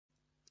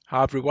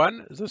Hi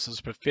everyone, this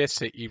is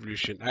Professor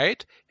Evolution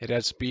 8. It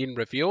has been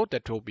revealed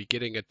that we'll be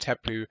getting a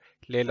Tapu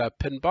Lele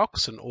pin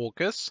box in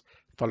August,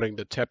 following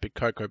the Tapu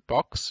Koko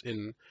box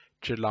in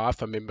July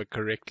if I remember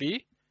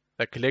correctly.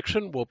 The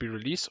collection will be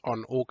released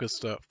on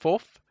August the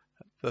 4th,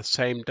 the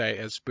same day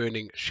as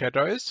Burning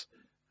Shadows.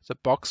 The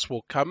box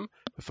will come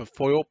with a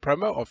foil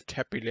promo of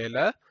Tapu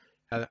Lele,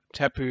 a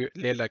Tapu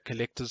Lele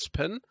collector's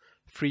pin,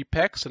 3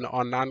 packs and an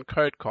online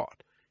code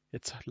card.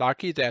 It's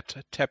likely that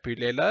Tapu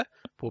Lele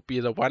will be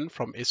the one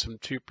from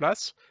SM2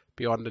 Plus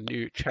beyond the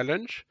new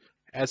challenge.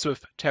 As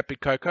with Tapu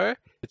Koko,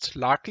 it's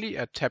likely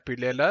a Tapu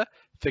Lele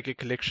figure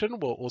collection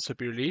will also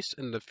be released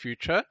in the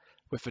future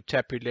with a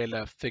Tapu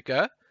Lele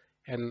figure,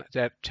 and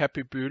that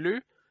Tapu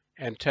Bulu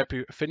and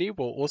Tapu Fini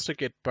will also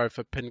get both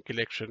a pin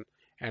collection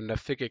and a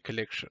figure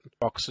collection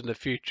box in the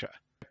future.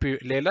 Tapu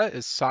Lele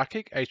is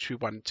Psychic HP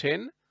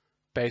 110,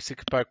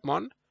 basic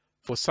Pokemon.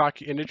 For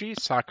Psychic Energy,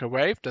 Psycho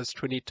Wave does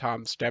 20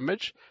 times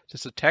damage.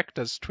 This attack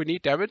does 20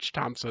 damage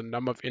times the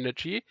number of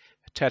energy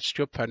attached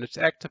to your opponent's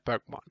active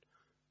Pokemon.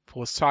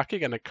 For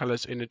Psychic and a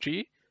Color's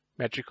Energy,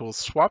 Magical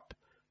Swap,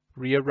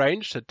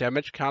 rearrange the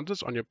damage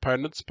counters on your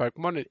opponent's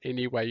Pokemon in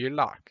any way you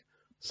like.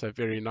 So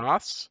very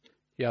nice.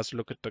 Here's a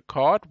look at the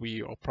card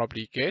we'll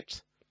probably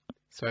get.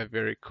 So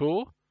very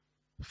cool.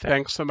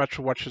 Thanks so much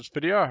for watching this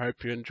video. I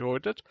hope you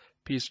enjoyed it.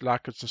 Please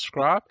like and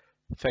subscribe.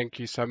 Thank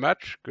you so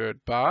much.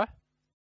 Goodbye.